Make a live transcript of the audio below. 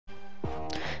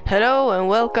Hello and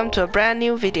welcome to a brand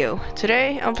new video.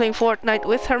 Today I'm playing Fortnite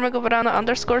with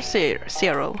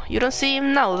Hermagoverana_0. You don't see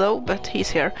him now though, but he's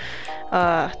here.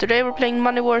 Today we're playing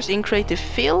Money Wars in Creative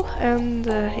Field, and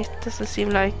it doesn't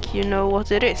seem like you know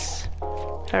what it is.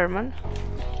 Herman?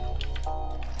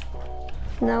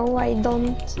 No, I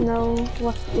don't know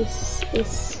what this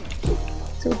is.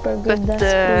 Super good But,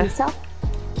 at pizza.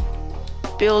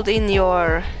 Build in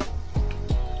your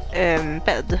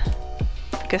bed,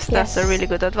 because that's a really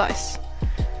good advice.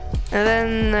 And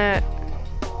then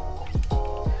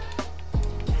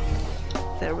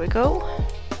there we go.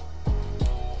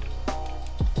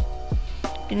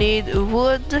 You need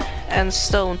wood and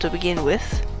stone to begin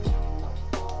with.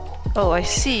 Oh, I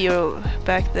see you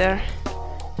back there.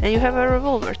 And you have a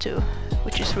revolver too,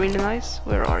 which is really nice.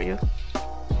 Where are you?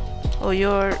 Oh,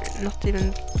 you're not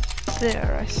even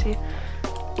there, I see.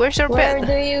 Where's your bed? Where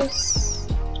do you...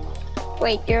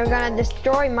 Wait, you're gonna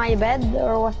destroy my bed,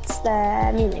 or what's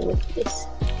the meaning with this?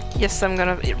 Yes, I'm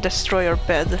gonna destroy your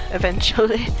bed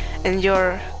eventually, and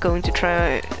you're going to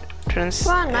try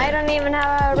Fun, I don't even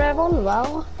have a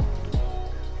revolver.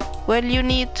 Well, you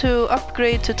need to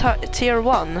upgrade to tier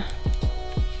 1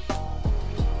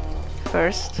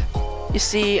 first. You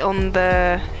see on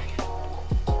the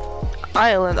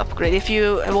island upgrade, if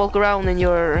you walk around in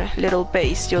your little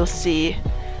base, you'll see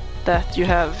that you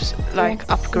have like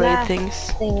upgrade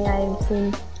things. Thing I've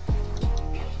seen.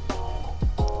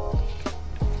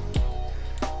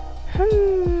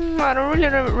 I don't really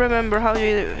remember how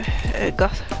you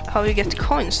get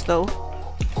coins though.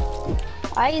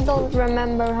 I don't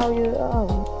remember how you...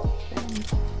 Oh.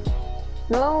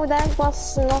 No, that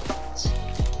was not...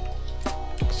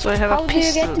 So I have how a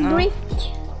pistol do you get brick?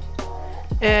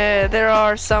 There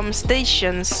are some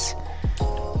stations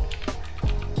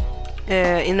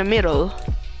in the middle,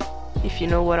 if you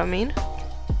know what I mean.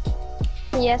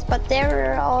 Yes, but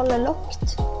they're all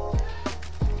locked.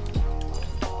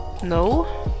 No,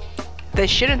 they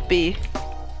shouldn't be.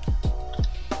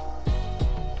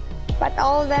 But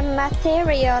all the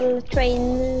material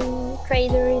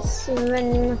trader is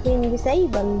vending machine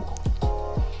disabled.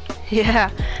 Yeah,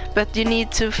 but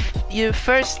you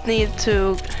first need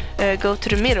to go to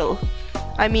the middle.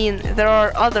 I mean, there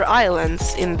are other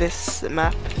islands in this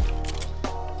map.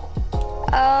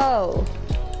 Oh.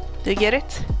 Do you get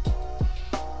it?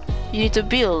 You need to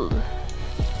build.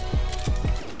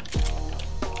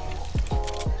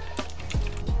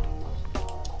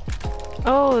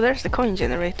 Oh, there's the coin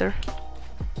generator.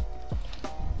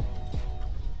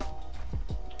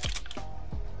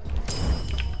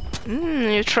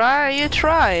 You try.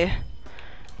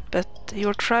 But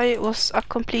your try was a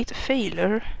complete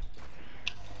failure.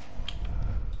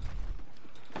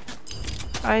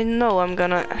 I know I'm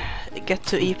gonna get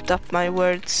to eat up my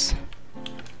words.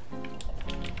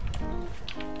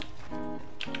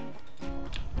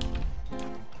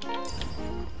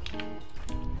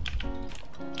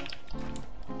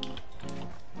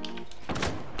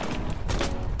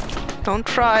 Don't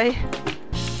try.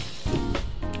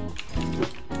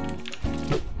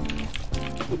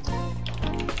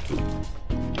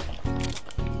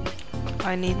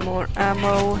 I need more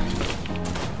ammo.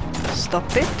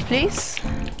 Stop it, please.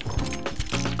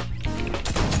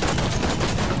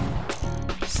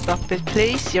 Stop it,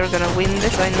 please. You're gonna win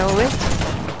this, I know it.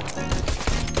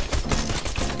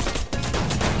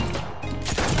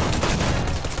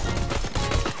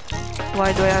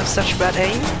 Why do I have such bad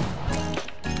aim?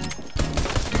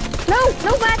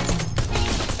 No bats!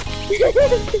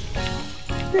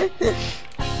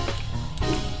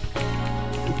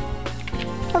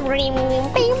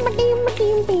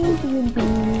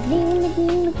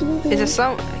 Is it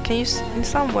some? Can you in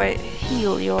some way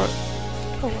heal your?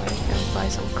 Oh, I can buy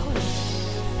some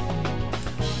coins.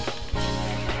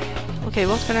 Okay,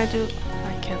 what can I do?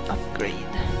 I can upgrade.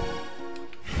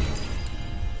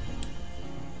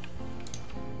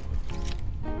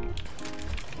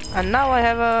 And now I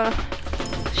have a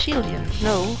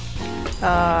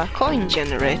coin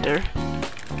generator.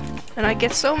 And I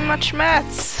get so much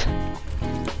mats.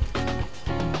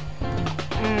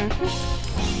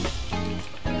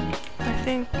 I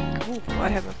think I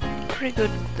have a pretty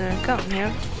good gun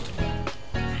here.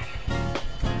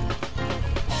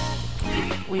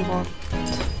 We want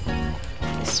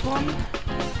this one.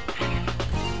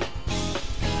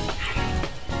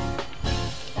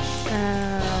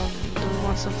 Do we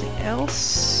want something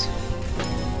else?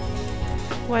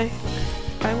 Why?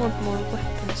 I want more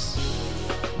weapons.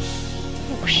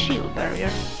 Oh, shield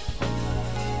barrier.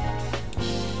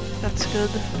 That's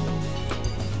good.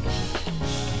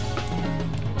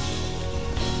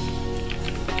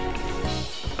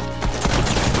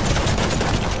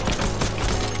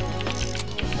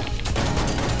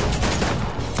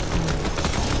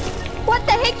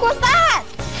 was that?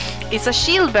 It's a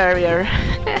shield barrier.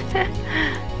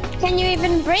 Can you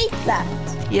even break that?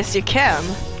 Yes, you can.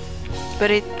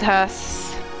 But it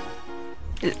has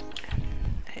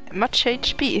much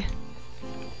HP.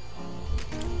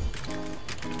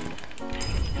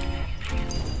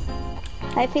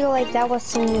 I feel like that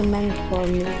was only meant for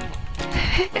me.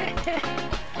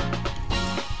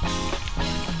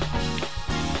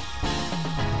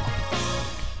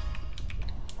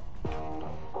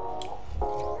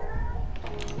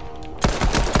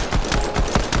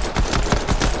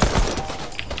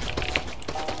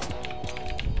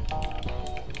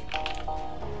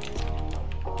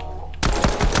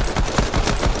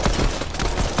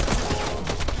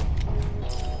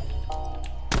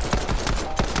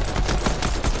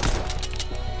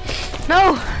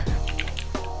 No!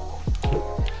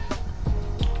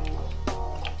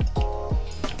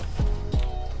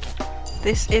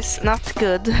 This is not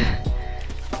good.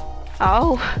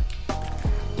 Ow!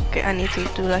 Okay, I need to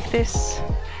do like this.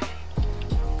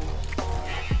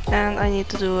 And I need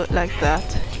to do it like that.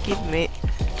 Give me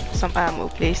some ammo,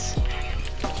 please.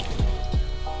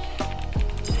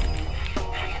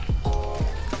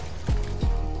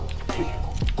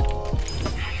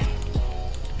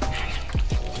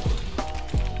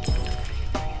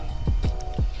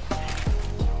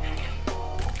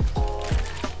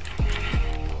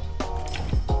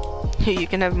 You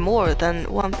can have more than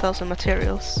 1000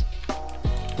 materials.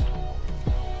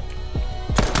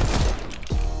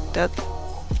 That.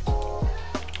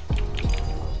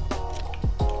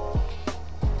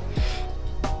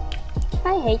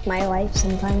 I hate my life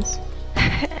sometimes.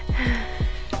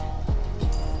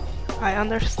 I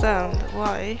understand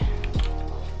why.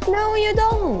 No, you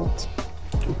don't.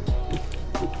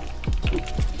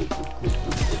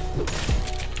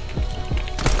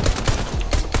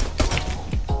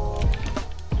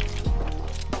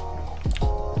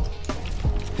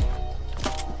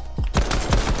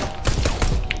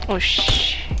 Oh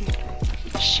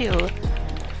chill.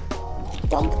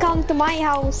 Don't come to my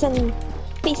house and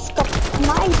piss up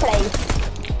my place.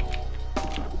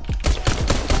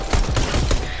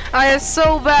 I have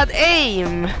so bad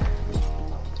aim.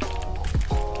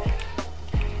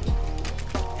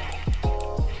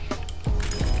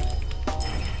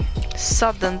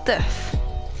 Sudden death.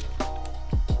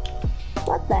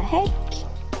 What the heck?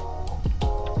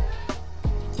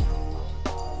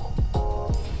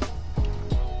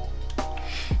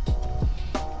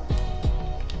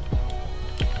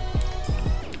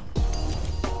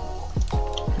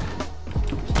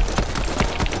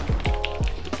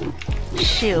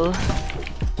 Chill.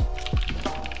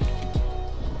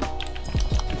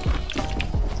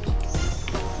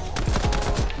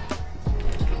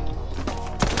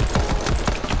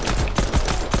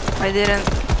 I didn't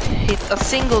hit a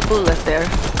single bullet there.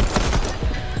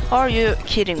 Are you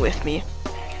kidding with me?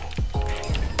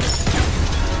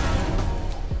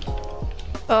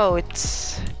 Oh,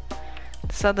 it's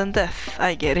sudden death.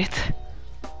 I get it.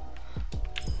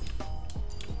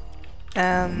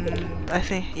 And I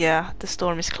think, yeah, the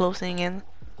storm is closing in.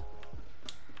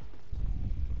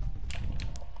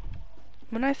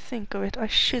 When I think of it, I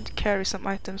should carry some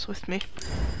items with me.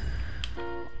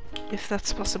 If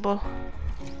that's possible.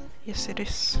 Yes, it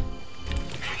is.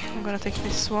 I'm gonna take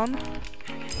this one.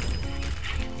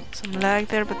 Some lag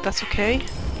there, but that's okay.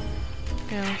 I'm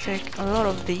gonna take a lot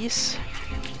of these.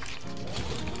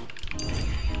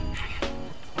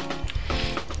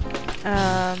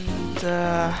 And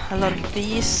a lot of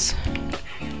these.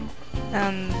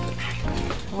 And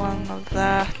one of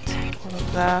that, one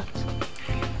of that,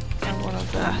 and one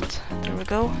of that. There we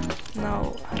go.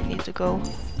 Now I need to go.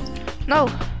 No!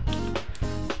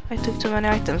 I took too many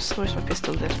items. Where's my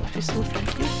pistol? There's my pistol,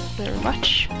 thank you very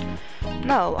much.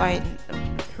 Now I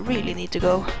really need to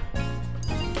go.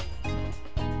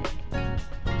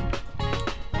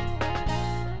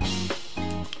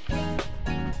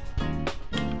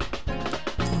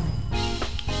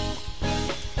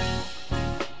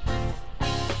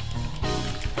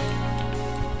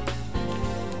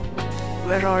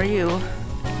 Where are you?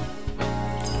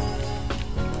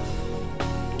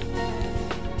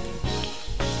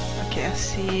 Okay, I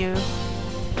see you.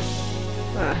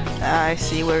 I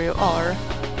see where you are.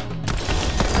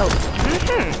 Oh,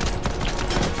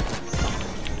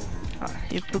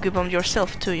 you boogie bombed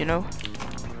yourself too, you know.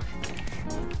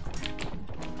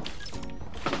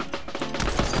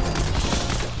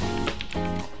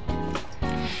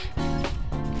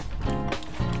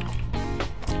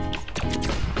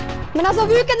 Men alltså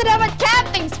hur kan det där vara ett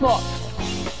camping spot?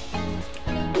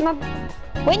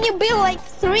 When you build like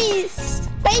 3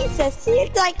 spaces,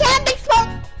 it's like camping spot.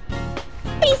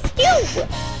 Peace you.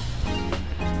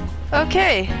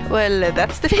 Okay, well,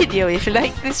 that's the video. If you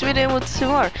like this video and want to see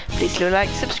more, please leave a like,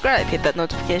 subscribe, hit that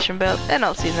notification bell, and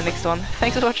I'll see you in the next one.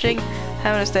 Thanks for watching,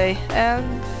 have a nice day,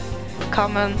 and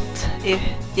comment if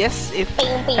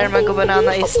Hermango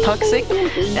Banana is toxic,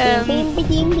 and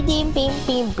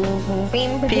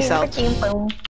peace out.